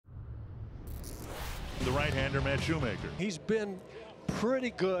the right-hander Matt Shoemaker. He's been pretty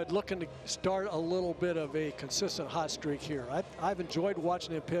good, looking to start a little bit of a consistent hot streak here. I've enjoyed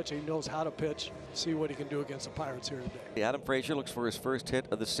watching him pitch. He knows how to pitch. See what he can do against the Pirates here today. Adam Frazier looks for his first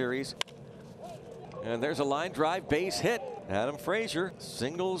hit of the series. And there's a line drive base hit. Adam Frazier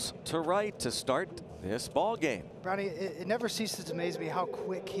singles to right to start this ball game. Brownie, it never ceases to amaze me how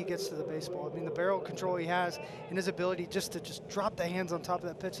quick he gets to the baseball. I mean, the barrel control he has and his ability just to drop the hands on top of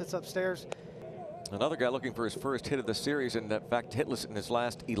that pitch that's upstairs. Another guy looking for his first hit of the series, and in fact hitless in his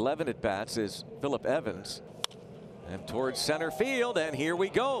last 11 at-bats, is Phillip Evans. And towards center field, and here we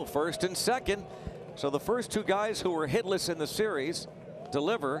go, first and second. So the first two guys who were hitless in the series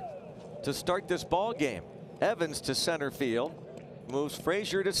deliver to start this ball game. Evans to center field, moves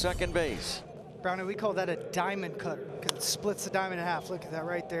Frazier to second base. Brownie, we call that a diamond cutter because it splits the diamond in half. Look at that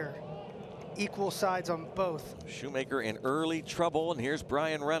right there. Equal sides on both. Shoemaker in early trouble, and here's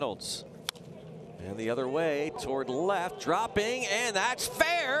Brian Reynolds. And the other way toward left, dropping, and that's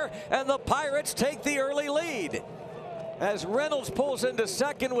fair, and the Pirates take the early lead. As Reynolds pulls into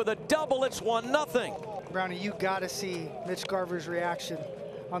second with a double, it's 1-0. Brownie, you got to see Mitch Garver's reaction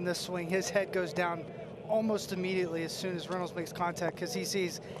on this swing. His head goes down almost immediately as soon as Reynolds makes contact because he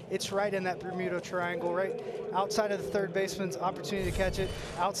sees it's right in that Bermuda Triangle, right outside of the third baseman's opportunity to catch it,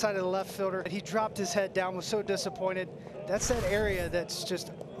 outside of the left fielder. He dropped his head down, was so disappointed. That's that area that's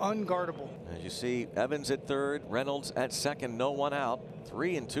just unguardable. As you see, Evans at third, Reynolds at second, no one out.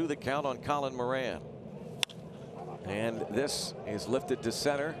 3-2 the count on Colin Moran. And this is lifted to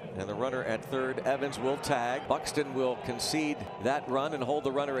center, and the runner at third, Evans, will tag. Buxton will concede that run and hold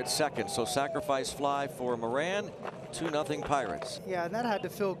the runner at second. So sacrifice fly for Moran, 2-0 Pirates. Yeah, and that had to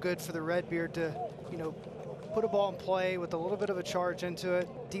feel good for the Redbeard to, you know, put a ball in play with a little bit of a charge into it,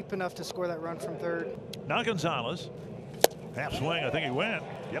 deep enough to score that run from third. Now Gonzalez, half swing, I think he went.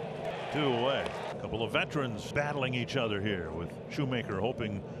 Yep, 2 away. A couple of veterans battling each other here, with Shoemaker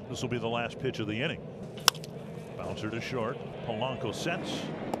hoping this will be the last pitch of the inning. Bouncer to short. Polanco sets.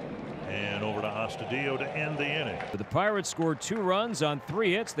 And over to Astudillo to end the inning. The Pirates scored 2 runs on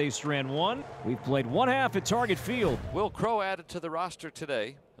 3 hits. They strand 1. We've played 1/2 at Target Field. Will Crowe added to the roster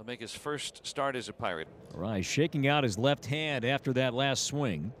today. He'll make his first start as a Pirate. Right, shaking out his left hand after that last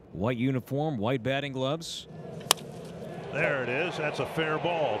swing. White uniform, white batting gloves. There it is. That's a fair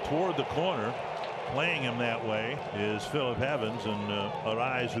ball toward the corner. Playing him that way is Phillip Evans, and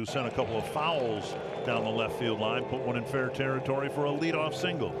Arise, who sent a couple of fouls down the left field line, put one in fair territory for a leadoff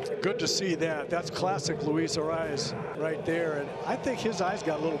single. Good to see that. That's classic Luis Arise right there. And I think his eyes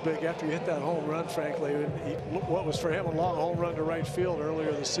got a little big after he hit that home run, frankly. What was for him a long home run to right field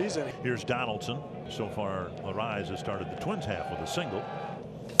earlier this season. Here's Donaldson. So far, Arise has started the Twins half with a single.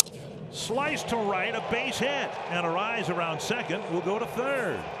 Slice to right, a base hit, and Arise around second will go to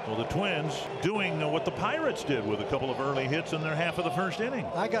third. Well, the Twins doing what the Pirates did with a couple of early hits in their half of the first inning.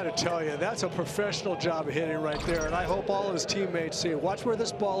 I got to tell you, that's a professional job of hitting right there, and I hope all of his teammates see it. Watch where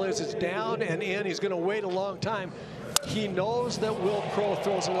this ball is. It's down and in. He's going to wait a long time. He knows that Will Crowe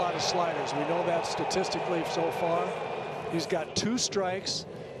throws a lot of sliders. We know that statistically so far. He's got 2 strikes.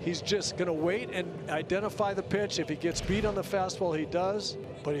 He's just going to wait and identify the pitch. If he gets beat on the fastball, he does.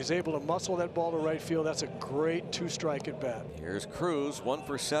 But he's able to muscle that ball to right field. That's a great 2-strike at bat. Here's Cruz, 1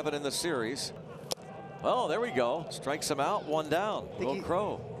 for 7 in the series. Oh, there we go. Strikes him out, 1 down. Will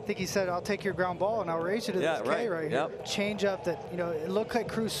Crowe. I think he said, "I'll take your ground ball and I'll raise you to this K right here." Yep. Change up that, you know, it looked like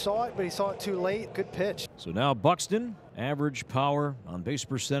Cruz saw it, but he saw it too late. Good pitch. So now Buxton, average, power, on base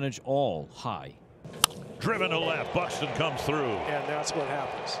percentage, all high. Driven to left, Buxton comes through. And that's what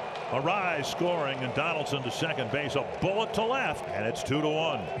happens. Arise scoring, and Donaldson to second base, a bullet to left, and it's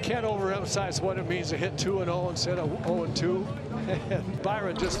 2-1. Can't overemphasize what it means to hit 2-0 instead of 0-2. And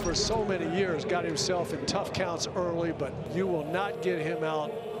Byron just for so many years got himself in tough counts early, but you will not get him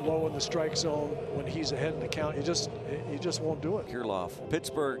out low in the strike zone when he's ahead in the count. You just won't do it. Kirilloff,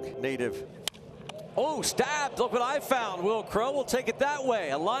 Pittsburgh native. Oh, stabbed. Look what I found. Will Crowe will take it that way.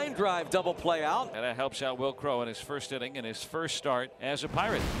 A line drive double play out. And that helps out Will Crowe in his first inning and his first start as a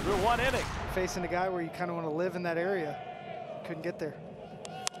Pirate through 1 inning. Facing a guy where you kind of want to live in that area. Couldn't get there.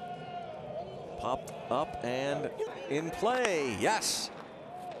 Popped up and in play. Yes.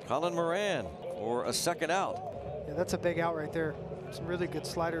 Colin Moran for a second out. Yeah, that's a big out right there. Some really good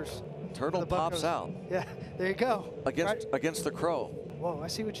sliders. Turtle pops out. Yeah, there you go. Against the Crow. Whoa, I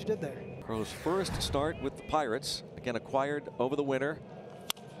see what you did there. Crow's first start with the Pirates, again acquired over the winter.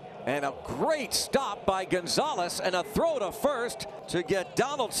 And a great stop by Gonzalez and a throw to first to get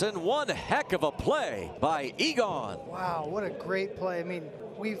Donaldson. One heck of a play by Egon. Wow, what a great play. I mean,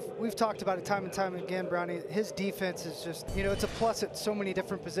 we've talked about it time and time again, Brownie. His defense is just, you know, it's a plus at so many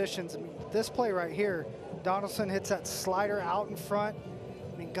different positions. I mean, this play right here, Donaldson hits that slider out in front.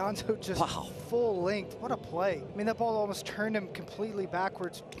 I mean, Gonzo just full length. What a play. I mean, that ball almost turned him completely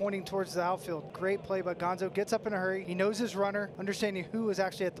backwards, pointing towards the outfield. Great play by Gonzo. Gets up in a hurry. He knows his runner, understanding who is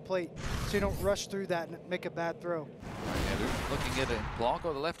actually at the plate, so you don't rush through that and make a bad throw. Right-hander looking at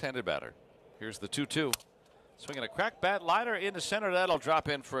Blanco, the left-handed batter. Here's the 2-2. Swinging a crack bat liner into center. That'll drop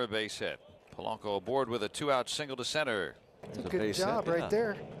in for a base hit. Polanco aboard with a 2-out single to center. That's a good job right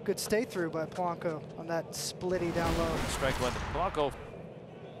there. Good stay through by Polanco on that splitty down low. Strike one. Polanco.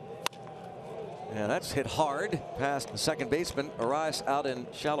 Yeah, that's hit hard past the second baseman. Arias out in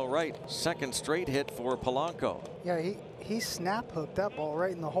shallow right. Second straight hit for Polanco. Yeah, he snap hooked that ball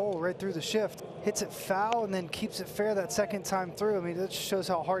right in the hole, right through the shift. Hits it foul and then keeps it fair that second time through. I mean, that just shows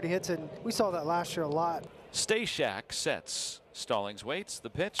how hard he hits it. And we saw that last year a lot. Stashak sets. Stallings waits. The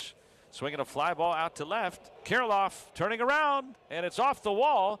pitch. Swinging a fly ball out to left. Kirilloff turning around, and it's off the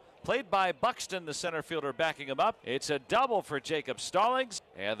wall. Played by Buxton, the center fielder, backing him up. It's a double for Jacob Stallings,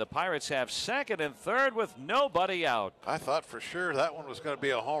 and the Pirates have second and third with nobody out. I thought for sure that one was going to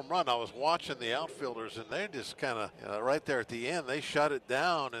be a home run. I was watching the outfielders, and they just kind of, right there at the end, they shut it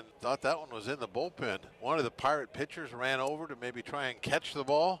down and thought that one was in the bullpen. One of the Pirate pitchers ran over to maybe try and catch the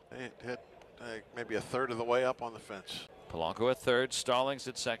ball. It hit maybe a third of the way up on the fence. Polanco at third, Stallings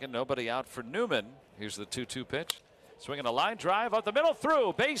at second, nobody out for Newman. Here's the 2-2 pitch. Swinging a line drive up the middle,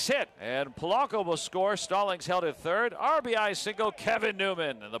 through, base hit, and Polanco will score. Stallings held at third. RBI single, Kevin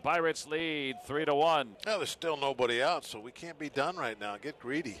Newman, and the Pirates lead 3-1. Now there's still nobody out, so we can't be done right now. Get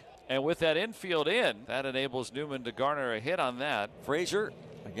greedy. And with that infield in, that enables Newman to garner a hit on that. Frazier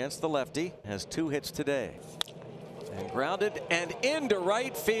against the lefty has 2 hits today. And grounded and into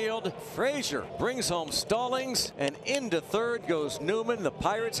right field. Frazier brings home Stallings, and into third goes Newman. The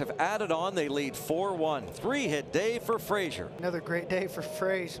Pirates have added on. They lead 4-1. 3-hit day for Frazier. Another great day for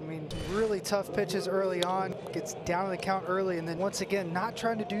Frazier. I mean, really tough pitches early on. Gets down in the count early, and then once again, not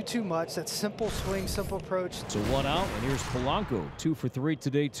trying to do too much. That simple swing, simple approach. So 1 out, and here's Polanco. 2 for 3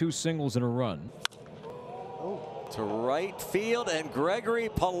 today, 2 singles and a run. To right field, and Gregory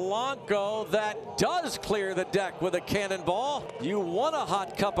Polanco, that does clear the deck with a cannonball. You want a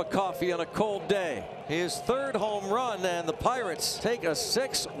hot cup of coffee on a cold day. His third home run, and the Pirates take a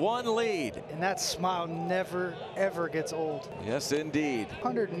 6-1 lead. And that smile never, ever gets old. Yes, indeed.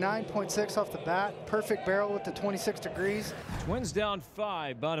 109.6 off the bat. Perfect barrel with the 26 degrees. Twins down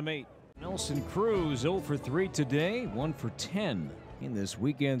 5, bottom 8. Nelson Cruz 0 for 3 today, 1 for 10 in this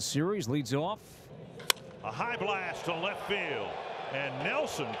weekend series. Leads off. A high blast to left field, and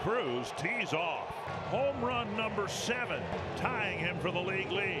Nelson Cruz tees off. Home run number 7, tying him for the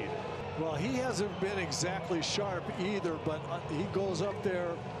league lead. Well, he hasn't been exactly sharp either, but he goes up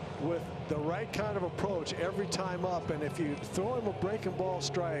there with the right kind of approach every time up, and if you throw him a breaking ball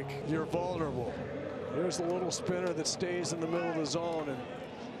strike, you're vulnerable. Here's the little spinner that stays in the middle of the zone, and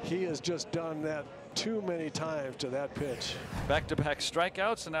he has just done that too many times to that pitch. Back-to-back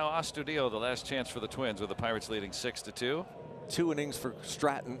strikeouts, and now Astudillo, the last chance for the Twins, with the Pirates leading 6-2. 2 innings for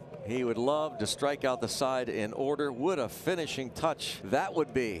Stratton. He would love to strike out the side in order. What a finishing touch that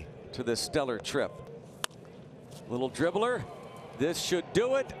would be to this stellar trip. Little dribbler. This should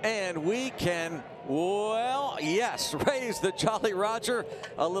do it, and we can, well, yes, raise the Jolly Roger.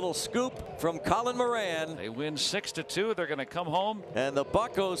 A little scoop from Colin Moran. They win 6-2. They're going to come home. And the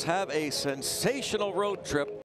Buccos have a sensational road trip.